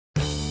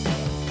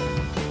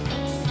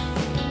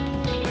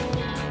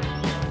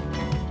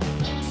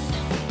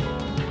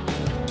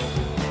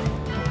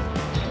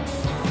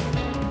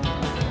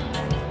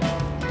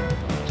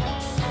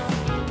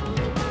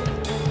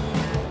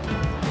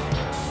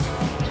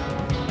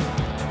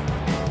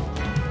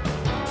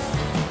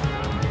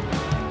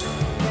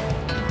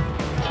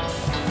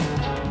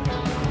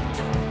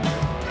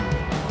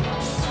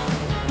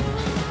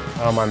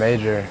My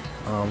major,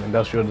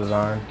 industrial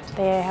design.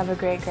 They have a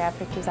great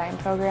graphic design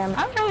program.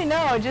 I don't really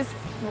know, just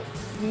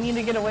need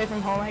to get away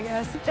from home, I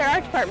guess. Their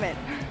art department.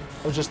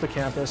 It was just the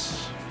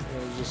campus.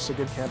 It was just a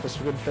good campus,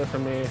 a good fit for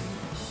me. A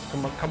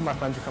couple of my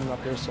friends are coming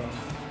up here, so.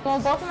 Well,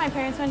 both of my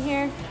parents went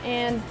here,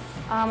 and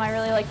I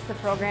really liked the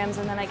programs,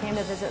 and then I came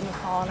to visit in the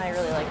fall, and I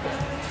really liked it.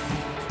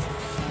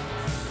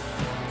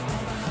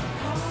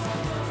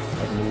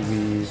 Like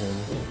movies and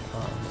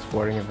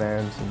sporting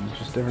events and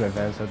just different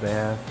events that they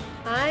have.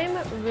 I'm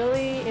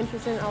really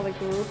interested in all the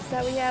groups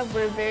that we have.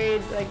 We're a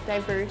very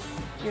diverse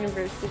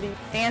university.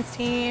 Dance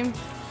team.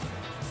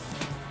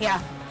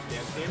 Yeah.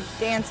 Dance team?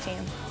 Dance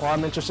team. Well,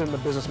 I'm interested in the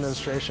business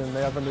administration.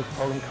 They have a new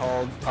program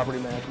called property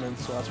management,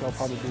 so that's where I'll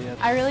probably be in.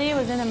 I really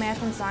was into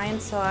math and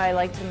science, so I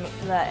liked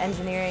the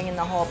engineering and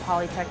the whole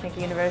Polytechnic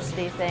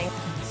University thing.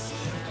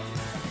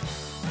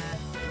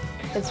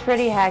 It's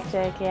pretty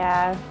hectic,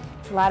 yeah.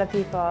 A lot of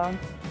people,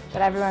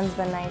 but everyone's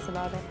been nice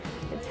about it.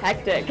 It's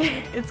hectic.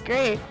 It's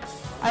great.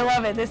 I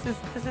love it. This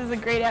is a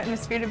great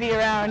atmosphere to be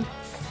around.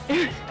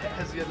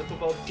 Has the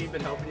football team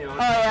been helping you out?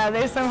 Oh yeah,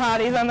 there's some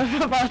hotties on the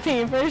football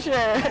team for sure.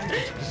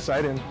 It's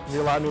exciting. Meet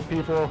a lot of new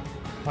people.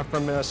 I'm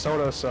from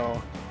Minnesota, so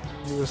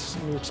new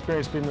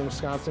experience being in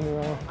Wisconsin, you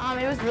know.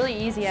 It was really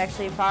easy,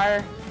 actually,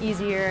 far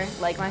easier.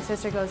 Like, my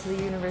sister goes to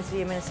the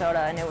University of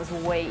Minnesota, and it was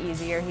way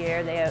easier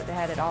here. They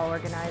had it all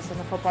organized, and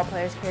the football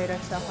players carried our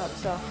stuff up,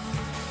 so.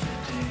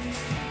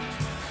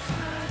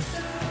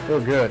 Feel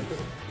good.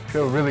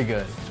 Feel really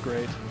good. It's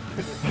great.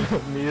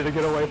 Needed to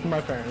get away from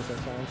my parents,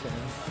 that's all I'm saying.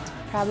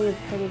 Probably a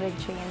pretty big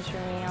change for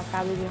me. I'll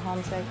probably be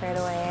homesick right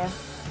away,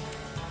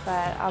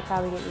 but I'll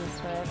probably get used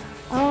to it.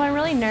 Oh, I'm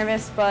really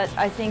nervous, but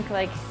I think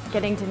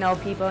getting to know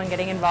people and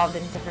getting involved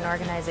in different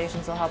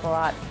organizations will help a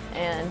lot.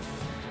 And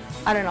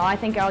I don't know, I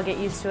think I'll get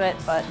used to it,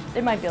 but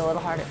it might be a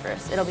little hard at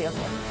first. It'll be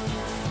okay.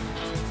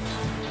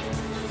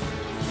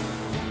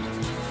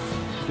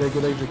 Get a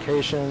good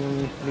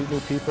education, meet new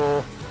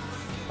people,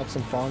 have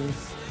some fun.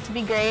 To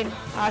be great,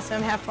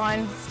 awesome, have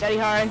fun, study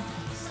hard,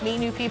 meet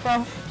new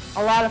people.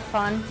 A lot of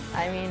fun.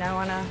 I mean,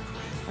 I'm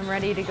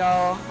ready to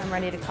go. I'm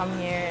ready to come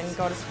here and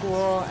go to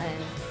school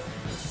and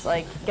just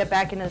get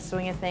back into the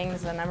swing of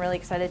things, and I'm really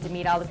excited to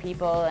meet all the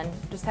people and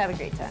just have a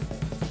great time.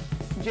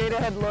 Jada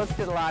had looked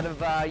at a lot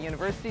of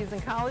universities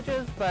and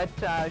colleges, but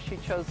she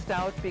chose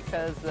Stout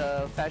because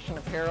the fashion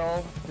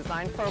apparel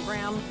design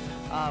program,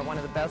 one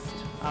of the best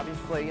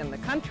obviously in the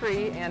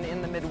country, and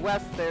in the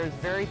Midwest there's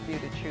very few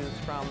to choose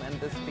from, and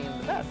this being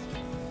the best.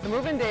 The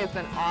move-in day has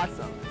been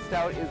awesome.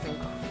 Stout is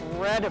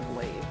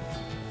incredibly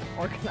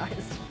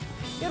organized.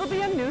 It'll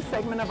be a new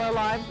segment of our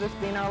lives, this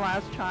being our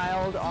last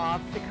child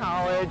off to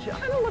college.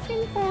 I'm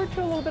looking forward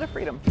to a little bit of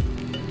freedom.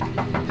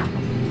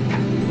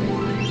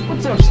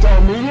 What's up,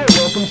 Stout Media?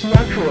 Welcome to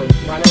my crib.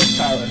 My name's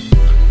Tyler.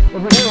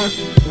 Over here,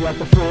 we got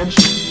the fridge.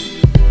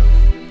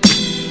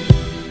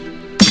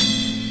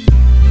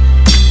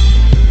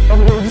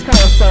 Over here, we just kind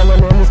of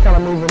settling in, just kind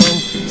of moving in.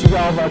 So we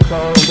got all of our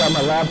clothes, got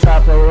my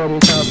laptop already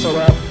kind of set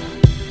up.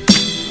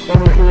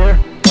 Over here,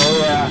 oh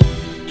yeah,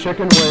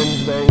 chicken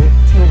wings, baby.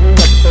 TV,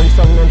 got the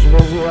 37-inch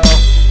Vizio,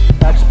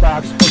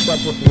 Xbox hooked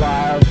up with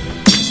Live.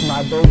 It's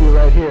my baby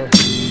right here.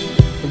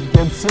 The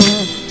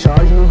Gibson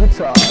charge new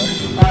guitar.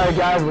 Alright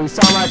guys, we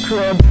saw my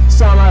crib,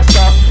 saw my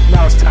stuff,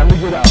 now it's time to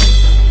get out.